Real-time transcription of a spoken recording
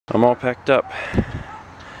I'm all packed up.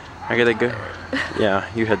 I gotta go. Yeah,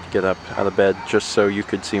 you had to get up out of bed just so you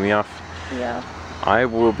could see me off. Yeah. I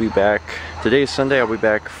will be back. Today is Sunday, I'll be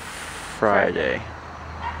back Friday.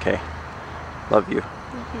 Okay. Love you.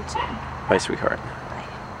 Love you too. Bye, sweetheart. Bye.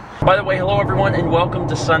 By the way, hello everyone and welcome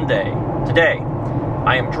to Sunday. Today,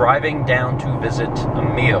 I am driving down to visit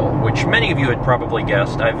Emil, which many of you had probably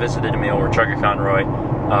guessed. I've visited Emil or Chugga Conroy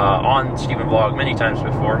on Steven Vlog many times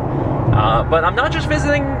before. But I'm not just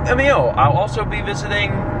visiting Emil. I'll also be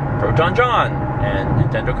visiting Proton John and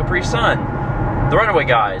Nintendo Capri Sun, the Runaway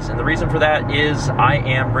Guys. And the reason for that is I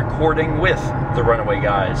am recording with the Runaway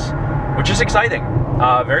Guys, which is exciting.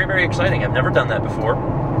 Very, very exciting. I've never done that before.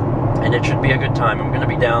 And it should be a good time. I'm going to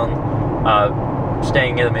be down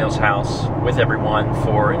staying at Emil's house with everyone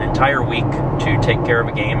for an entire week to take care of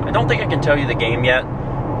a game. I don't think I can tell you the game yet.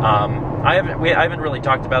 I haven't really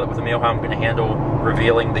talked about it with Emil, how I'm going to handle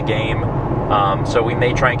revealing the game. So we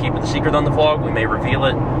may try and keep it a secret on the vlog. We may reveal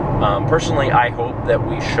it. Personally, I hope that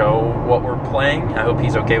we show what we're playing. I hope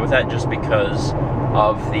he's okay with that, just because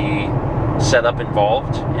of the setup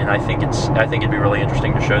involved. And I think it'd be really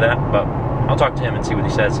interesting to show that. But I'll talk to him and see what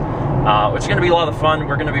he says. It's going to be a lot of fun.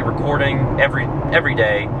 We're going to be recording every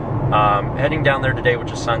day. Heading down there today,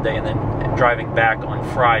 which is Sunday, and then driving back on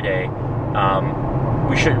Friday.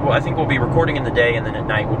 I think we'll be recording in the day, and then at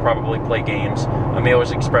night we'll probably play games. Emil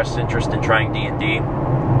has expressed interest in trying D&D,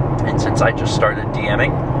 and since I just started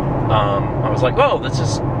DMing, I was like, oh, this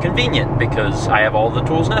is convenient because I have all the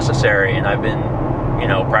tools necessary, and I've been, you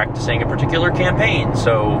know, practicing a particular campaign.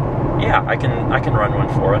 So yeah, I can run one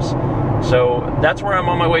for us. So that's where I'm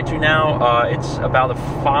on my way to now. It's about a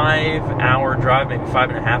 5-hour drive, maybe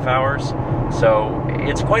 5.5 hours. So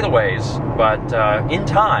it's quite a ways, but in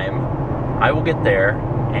time I will get there,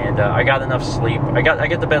 and I got enough sleep. I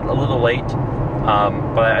get to bed a little late,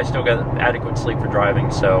 but I still got adequate sleep for driving,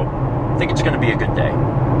 so I think it's going to be a good day.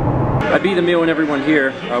 I beat Emil and everyone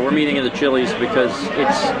here. We're meeting at the Chili's because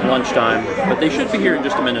it's lunchtime, but they should be here in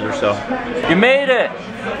just a minute or so. You made it!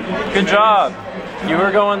 Good job! You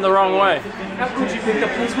were going the wrong way. How could you pick a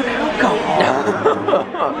place with alcohol?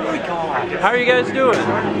 Oh my god. How are you guys doing?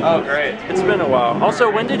 Oh, great. It's been a while.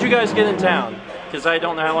 Also, when did you guys get in town? Because I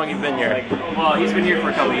don't know how long you've been here. Well, he's been here for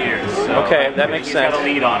a couple of years. So okay, that makes sense. He's got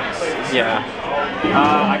a lead on us. Yeah.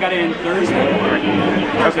 I got in Thursday.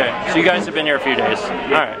 Okay, so you guys have been here a few days.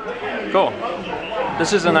 Alright, cool.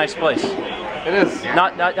 This is a nice place. It is.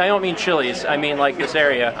 Not I don't mean Chili's, I mean like this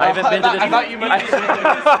area. I haven't been to this. I thought you meant Chili's.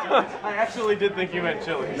 I actually did think you meant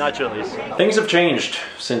Chili's. Not Chili's. Things have changed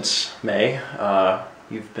since May.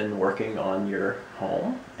 You've been working on your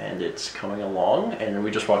home, and it's coming along, and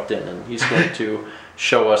we just walked in, and he's going to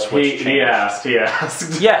show us what's changed. He asked.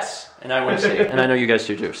 Yes, and I want to see it, and I know you guys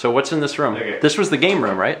do too. So what's in this room? Okay. This was the game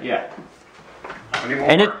room, right? Yeah.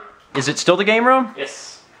 And is it still the game room?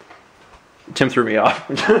 Yes. Tim threw me off.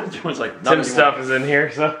 Tim's like, Tim's stuff is in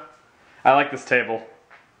here, so I like this table.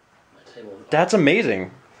 That's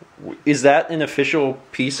amazing. Is that an official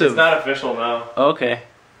piece of... It's not official, no. Okay.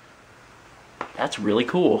 That's really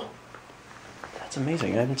cool. That's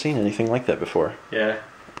amazing. I haven't seen anything like that before. Yeah.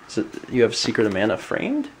 So you have Secret of Mana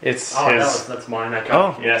framed? It's Oh, his. that's mine. That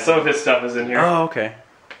Oh. Yeah, some of his stuff is in here. Oh, okay.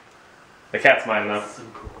 The cat's mine, though. So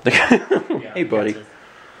cool. Hey, buddy. That's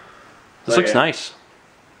This looks nice.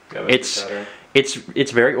 Got my It's pattern.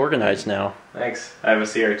 it's very organized now. Thanks. I have a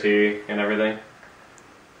CRT and everything.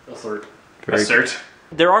 a sort. A cert.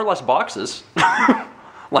 There are less boxes.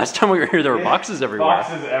 Last time we were here, there were boxes everywhere.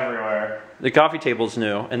 Boxes everywhere. The coffee table's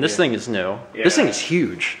new, and this thing is new. Yeah. This thing is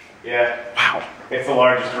huge. Yeah. Wow. It's the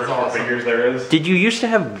largest virtual figures there is. Did you used to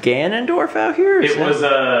have Ganondorf out here? It was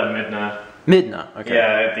Midna. Midna. Okay.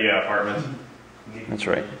 Yeah, at the apartment. That's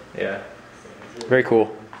right. Yeah. Very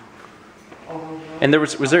cool. And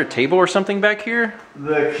was there a table or something back here?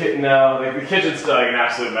 The kitchen's still like an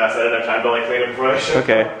absolute mess. I didn't have time to like clean it before I showed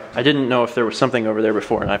Okay. up. I didn't know if there was something over there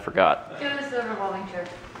before, and I forgot. It was the revolving chair.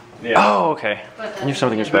 Yeah. Oh, okay. I knew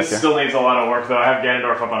something was back This there. still needs a lot of work though. I have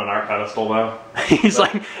Ganondorf up on an art pedestal though. He's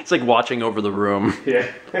like watching over the room. Yeah.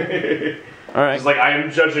 All right. It's like, I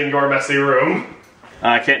am judging your messy room.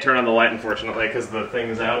 I can't turn on the light unfortunately because the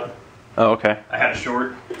thing's out. Oh, okay. I had a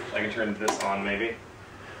short. I can turn this on maybe.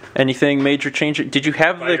 Anything major change? Did you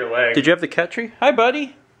have By your leg. Did you have the cat tree? Hi,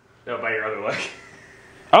 buddy. No, by your other leg.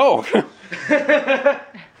 Oh.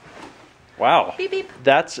 Wow. Beep beep.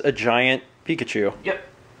 That's a giant Pikachu. Yep.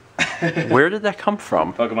 Where did that come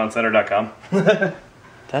from? PokemonCenter.com.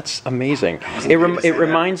 That's amazing. It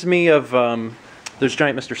reminds me of those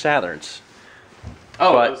giant Mr. Saturns.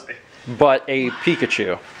 Oh, but a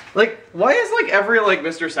Pikachu. Like, why is like every like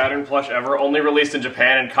Mr. Saturn plush ever only released in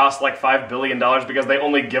Japan and cost like $5 billion because they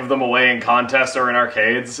only give them away in contests or in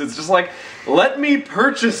arcades? It's just like, let me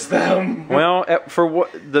purchase them. Well, for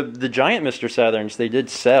what the giant Mr. Saturns, they did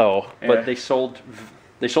sell, but they sold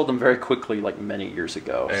them very quickly, like many years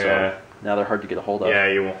ago. So now they're hard to get a hold of. Yeah,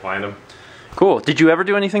 you won't find them. Cool. Did you ever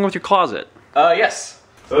do anything with your closet? Yes.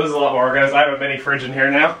 So this is a lot more organized. I have a mini fridge in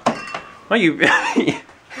here now. Well, you.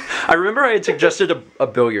 I remember I had suggested a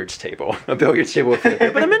billiards table. A billiards table with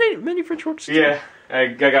it. But a mini fridge works too. Yeah, I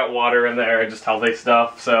got water in there, just healthy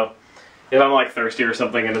stuff. So if I'm like thirsty or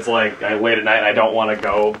something and it's like late at night and I don't want to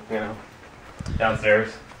go, you know,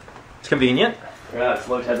 downstairs. It's convenient. Yeah, it's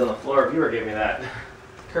low Ted's on the floor. Viewer gave me that.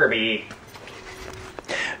 Kirby.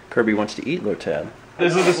 Kirby wants to eat Lotad.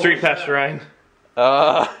 This is the Street Pass Shrine.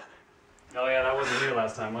 Oh yeah, that wasn't here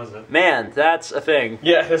last time, was it? Man, that's a thing.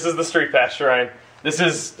 Yeah, this is the Street Pass Shrine. This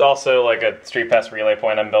is also like a Street Pass relay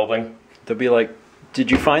point I'm building. They'll be like,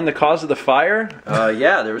 did you find the cause of the fire?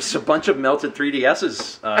 Yeah, there was a bunch of melted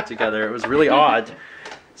 3DSs together. It was really odd.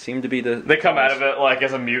 Seemed to be the... They come out of it like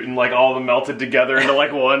as a mutant, like all of them melted together into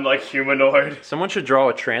like one like humanoid. Someone should draw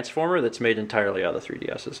a transformer that's made entirely out of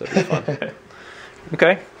 3DSs. That'd be fun.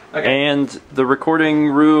 Okay. And the recording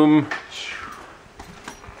room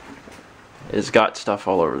has got stuff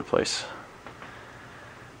all over the place.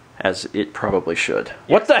 As it probably should.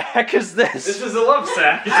 What the heck is this? This is a love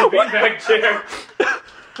sack. It's a beanbag chair.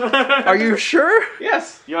 Are you sure?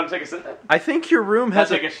 Yes. You want to take a sit? I think your room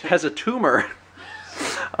has a tumor.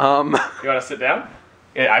 You want to sit down?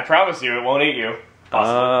 Yeah, I promise you it won't eat you.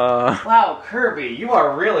 Possibly. Wow, Kirby, you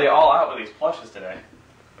are really all out with these plushes today.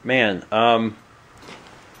 Man,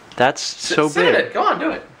 that's so big. Sit in it. Go on,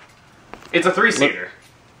 do it. It's a 3-seater.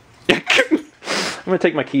 I'm gonna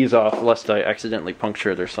take my keys off lest I accidentally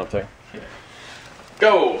puncture it or something.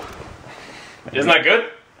 Go! Isn't that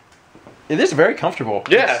good? It is very comfortable.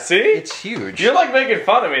 Yeah, see? It's huge. You're like making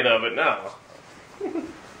fun of me though, but no.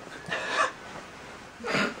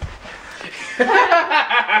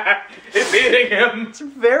 It's eating him! It's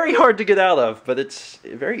very hard to get out of, but it's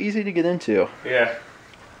very easy to get into. Yeah.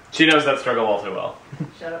 She knows that struggle all too well.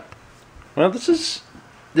 Shut up. Well, this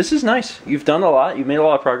is nice. You've done a lot. You've made a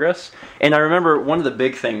lot of progress. And I remember one of the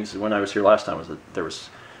big things when I was here last time was that you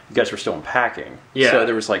guys were still unpacking. Yeah. So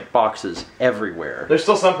there was like boxes everywhere. There's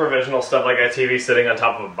still some provisional stuff like a TV sitting on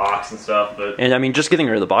top of a box and stuff, but... And I mean, just getting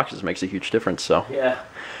rid of the boxes makes a huge difference, so. Yeah.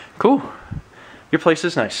 Cool. Your place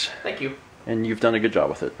is nice. Thank you. And you've done a good job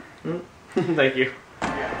with it. Thank you.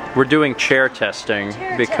 We're doing chair testing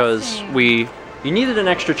because you needed an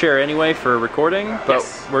extra chair anyway for recording, but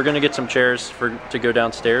we're going to get some chairs to go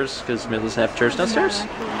downstairs because Mill doesn't have chairs downstairs.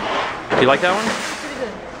 Do you like that one?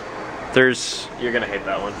 There's... You're going to hate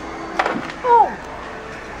that one.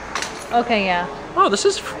 Oh! Okay, yeah. Oh, this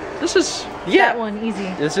is... That one,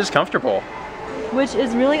 easy. This is comfortable. Which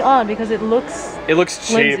is really odd because it looks... It looks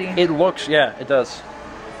cheap. flimsy. It looks... Yeah, it does.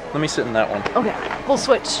 Let me sit in that one. Okay, we'll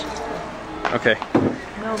switch. Okay.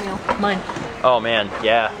 No, Neil. Mine. Oh, man.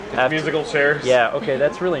 Yeah. Musical chairs. Yeah, okay,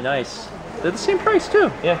 that's really nice. They're the same price,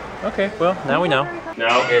 too. Yeah. Okay, well, now we know.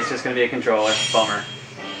 No. It's just gonna be a controller. Bummer.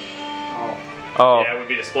 Oh, Yeah, it would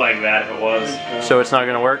be displaying that if it was. so it's not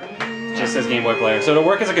going to work? Just says Game Boy Player. So it'll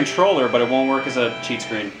work as a controller, but it won't work as a cheat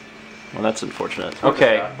screen. Well, that's unfortunate.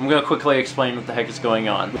 Okay, I'm going to quickly explain what the heck is going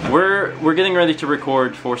on. We're getting ready to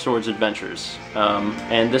record Four Swords Adventures,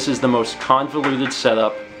 and this is the most convoluted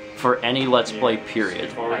setup for any Let's Play, period.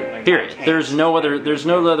 Period. There's no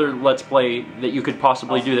other Let's Play that you could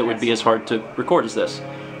possibly do that would be as hard to record as this.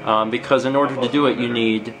 Because in order to do it, you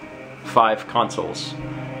need 5 consoles.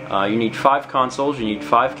 You need 5 consoles, you need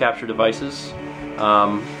 5 capture devices.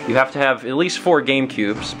 You have to have at least 4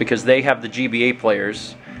 GameCubes, because they have the GBA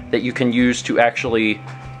players that you can use to actually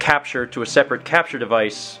capture to a separate capture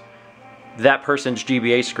device that person's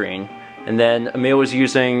GBA screen. And then Emil was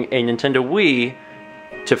using a Nintendo Wii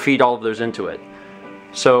to feed all of those into it.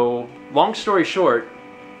 So, long story short,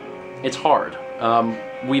 it's hard.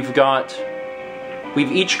 We've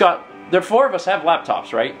each got... There are 4 of us have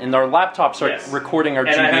laptops, right? And our laptops are recording our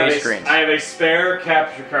GBA screens. I have a spare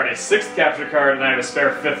capture card, a 6th capture card, and I have a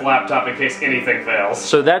spare 5th laptop in case anything fails.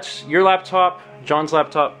 So that's your laptop, John's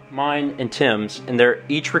laptop, mine, and Tim's, and they're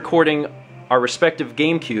each recording our respective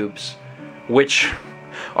GameCubes, which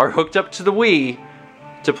are hooked up to the Wii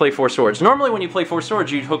to play Four Swords. Normally when you play Four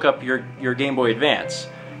Swords, you'd hook up your Game Boy Advance.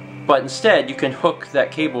 But instead, you can hook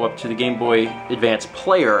that cable up to the Game Boy Advance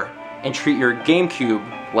player and treat your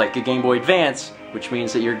GameCube like a Game Boy Advance, which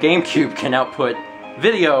means that your GameCube can output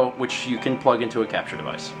video, which you can plug into a capture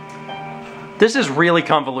device. This is really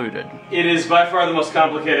convoluted. It is by far the most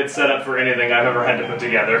complicated setup for anything I've ever had to put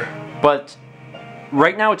together. But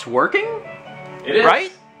right now it's working? It is.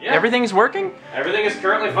 Right? Yeah. Everything's working? Everything is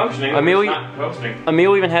currently functioning. Emil, It's not posting.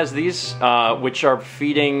 Emil even has these, which are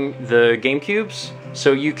feeding the GameCubes.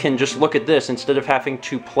 So you can just look at this instead of having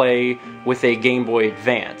to play with a Game Boy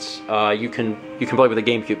Advance. You can play with a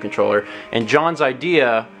GameCube controller. And John's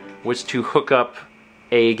idea was to hook up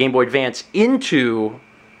a Game Boy Advance into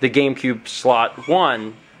the GameCube slot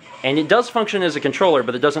 1, and it does function as a controller,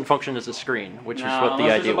 but it doesn't function as a screen, which is what the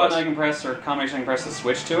idea was. Unless there's a button I can press or combination I can press to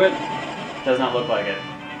switch to it, does not look like it.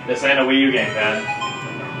 This ain't a Wii U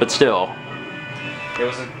gamepad. But still, It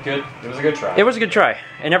was a good try. it was a good try,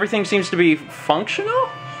 and everything seems to be functional.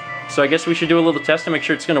 So I guess we should do a little test to make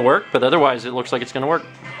sure it's going to work, but otherwise it looks like it's going to work.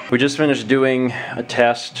 We just finished doing a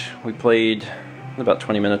test. We played about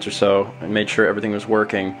 20 minutes or so and made sure everything was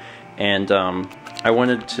working. And I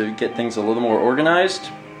wanted to get things a little more organized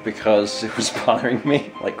because it was bothering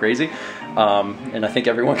me like crazy. And I think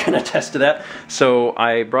everyone can attest to that. So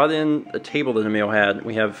I brought in a table that Emil had.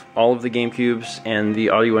 We have all of the GameCubes and the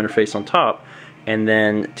audio interface on top. And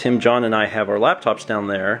then Tim, John, and I have our laptops down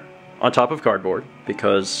there on top of cardboard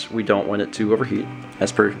because we don't want it to overheat,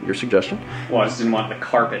 as per your suggestion. Well, I just didn't want the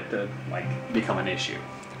carpet to like become an issue.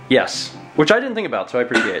 Yes, which I didn't think about, so I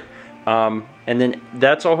appreciate. And then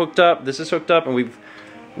that's all hooked up. This is hooked up, and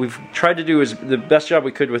we've tried to do the best job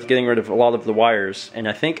we could with getting rid of a lot of the wires, and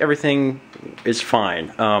I think everything is fine.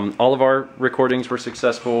 All of our recordings were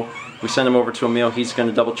successful. We sent them over to Emil. He's going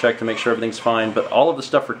to double check to make sure everything's fine. But all of the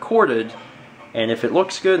stuff recorded, and if it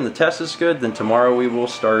looks good and the test is good, then tomorrow we will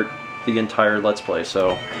start the entire Let's Play.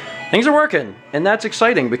 So things are working, and that's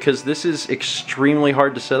exciting because this is extremely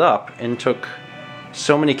hard to set up and took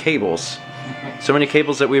so many cables. So many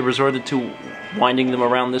cables that we resorted to winding them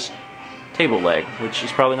around this table leg, which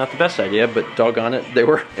is probably not the best idea, but doggone it, they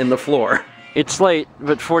were in the floor. It's late,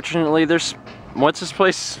 but fortunately there's, what's this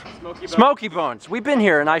place? Smoky Bones. We've been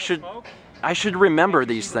here, and I should remember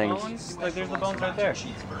these things. Like there's the bones right there.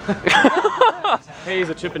 Hey, he's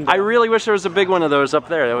a chip and I really wish there was a big one of those up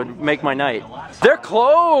there. That would make my night. They're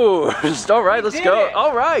closed! Alright, let's go.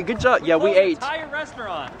 Alright, good job. Yeah, we ate. Entire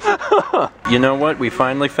restaurant. You know what? We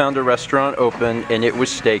finally found a restaurant open, and it was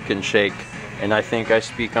Steak and Shake. And I think I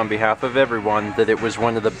speak on behalf of everyone that it was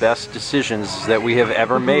one of the best decisions that we have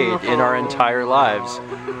ever made in our entire lives.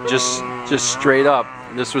 Just straight up.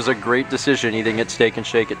 This was a great decision, eating at Steak and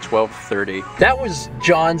Shake at 12:30. That was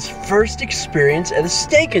John's first experience at a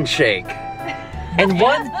Steak and Shake. And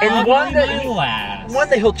one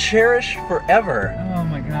that he'll cherish forever. Oh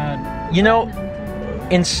my god. You know,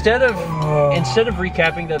 instead of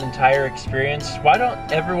recapping that entire experience, why don't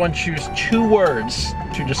everyone choose 2 words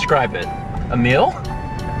to describe it? Emil?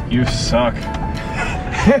 You suck.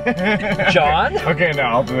 John? Okay,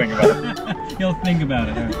 now I'll think about it. He'll think about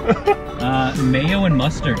it. Mayo and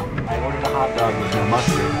mustard. I ordered a hot dog with no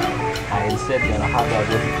mustard. I instead got a hot dog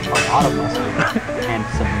with a lot of mustard and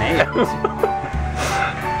some mayo.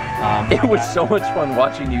 It was so much fun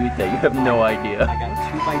watching you eat that. You have no idea. I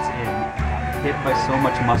got 2 bites in, hit by so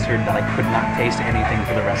much mustard that I could not taste anything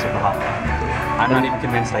for the rest of the hot dog. I'm not even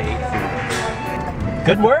convinced I ate food.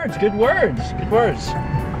 Good words, good words, good words.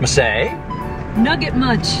 Masay? Nugget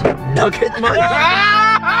much. Nugget munch.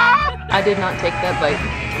 I did not take that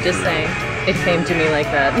bite. Just saying. It came to me like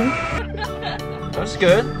that. That was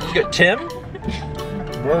good. That was good. Tim?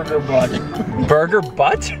 Burger butt. Burger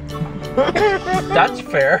butt? That's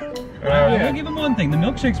fair. I'll give him one thing. The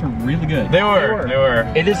milkshakes were really good. They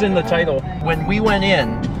were. It is in the title. When we went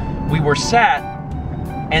in, we were sat,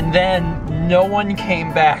 and then no one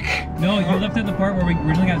came back. No, you left at the part where we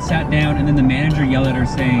originally got sat down, and then the manager yelled at her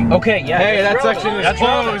saying, Okay, yeah. Hey, that that's section relevant. is That's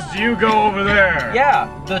relevant. closed. You go over there. Yeah,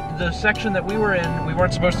 the section that we were in, we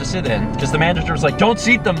weren't supposed to sit in, because the manager was like, don't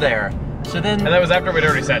seat them there. So then, And that was after we'd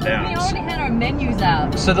already sat down. We already had our menus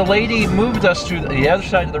out. so the lady moved us to the other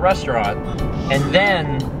side of the restaurant, and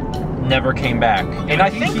then never came back. And I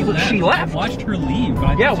think she left. I watched her leave. But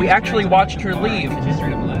I Yeah, think she we was actually trying to watched make the her bar, leave. and she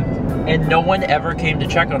straight up left. And no one ever came to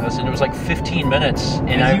check on us, and it was like 15 minutes.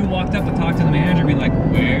 And As you walked up to talk to the manager, be like,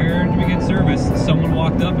 where did we get service? Someone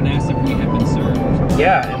walked up and asked if we had been served.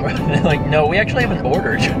 yeah, and we're like, no, we actually haven't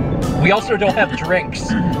ordered. We also don't have drinks.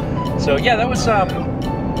 So yeah, that was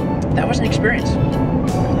an experience.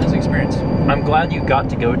 That was an experience. I'm glad you got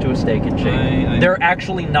to go to a Steak and Shake. They're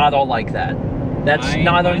actually not all like that. That's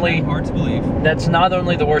not only hard to believe. That's not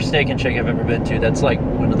only the worst Steak and Shake I've ever been to. That's like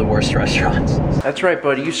one of the worst restaurants. That's right,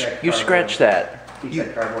 buddy. You scratch that. He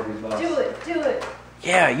said cardboard was boss. Do it.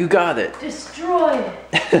 Yeah, you got it. Destroy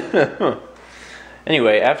it.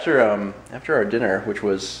 Anyway, after our dinner, which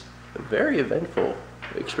was a very eventful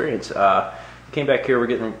experience. Came back here, we're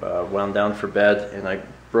getting wound down for bed, and I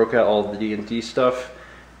broke out all the D&D stuff,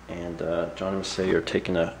 and John and Say are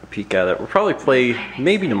taking a peek at it. We'll probably play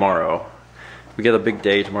maybe tomorrow. We got a big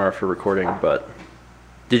day tomorrow for recording, but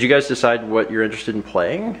did you guys decide what you're interested in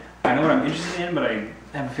playing? I know what I'm interested in, but I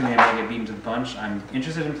have a feeling I'm gonna get beaten to the punch. I'm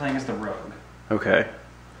interested in playing as the rogue. Okay.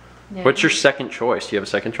 Yeah. What's your second choice? Do you have a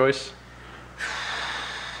second choice?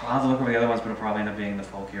 I'll have to look over the other ones, but it'll probably end up being the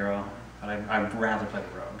folk hero. But I'd rather play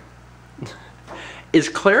the rogue. Is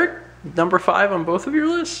cleric number 5 on both of your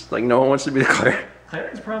lists? Like no one wants to be the cleric?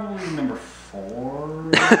 Cleric's probably number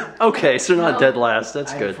 4. Okay, so not No. dead last.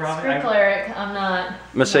 That's I'd good. probably- Screw cleric, I'm not.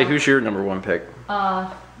 Masay, no. who's your number 1 pick?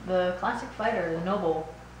 The classic fighter, the noble.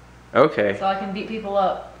 Okay. So I can beat people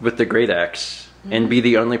up. With the great axe. And be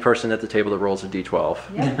the only person at the table that rolls a d12.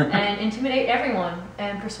 Yeah. And intimidate everyone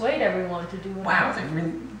and persuade everyone to do what I Wow,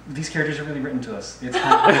 want. these characters are really written to us. It's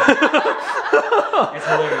kind of, it's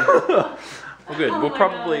hilarious. Well, good. Oh we'll my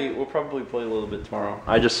probably play a little bit tomorrow.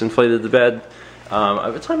 I just inflated the bed.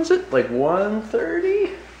 What time is it? Like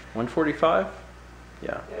 1:30? 1:45?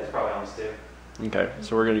 Yeah. Yeah, it's probably almost 2. Okay,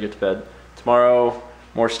 so we're gonna get to bed. Tomorrow,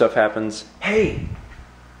 more stuff happens. Hey!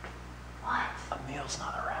 What? Emil's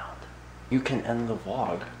not around. You can end the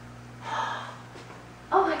vlog.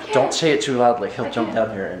 Oh, I can't. Don't say it too loudly. He'll I jump can't.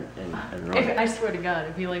 down here and run. I swear to God,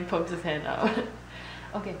 if he like pokes his hand out.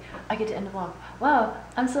 Okay, I get to end the vlog. Wow,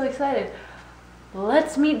 I'm so excited.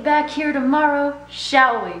 Let's meet back here tomorrow,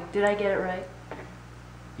 shall we? Did I get it right?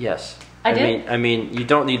 Yes. I did? I mean, you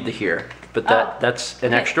don't need the here, but that's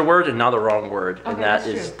an okay. extra word and not a wrong word, and Okay, that that's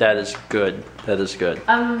is true. that is good. That is good.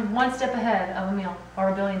 I'm one step ahead of Emil, or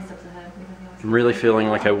a billion steps ahead. Because he always I'm really feeling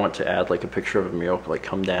like I want to add like a picture of Emil, like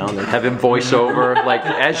come down and have him voice over, like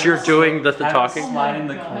as you're doing the talking. Slide in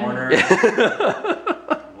the God. corner.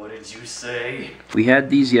 What did you say? We had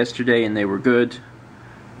these yesterday and they were good,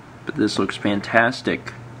 but this looks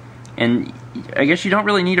fantastic. And I guess you don't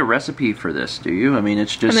really need a recipe for this, do you? I mean,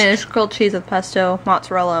 it's just... it's grilled cheese with pesto,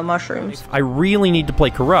 mozzarella, and mushrooms. I really need to play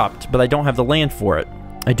Corrupt, but I don't have the land for it.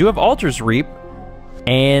 I do have Altar's Reap,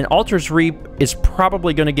 and Altar's Reap is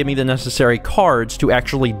probably going to give me the necessary cards to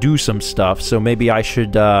actually do some stuff, so maybe I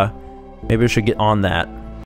should get on that.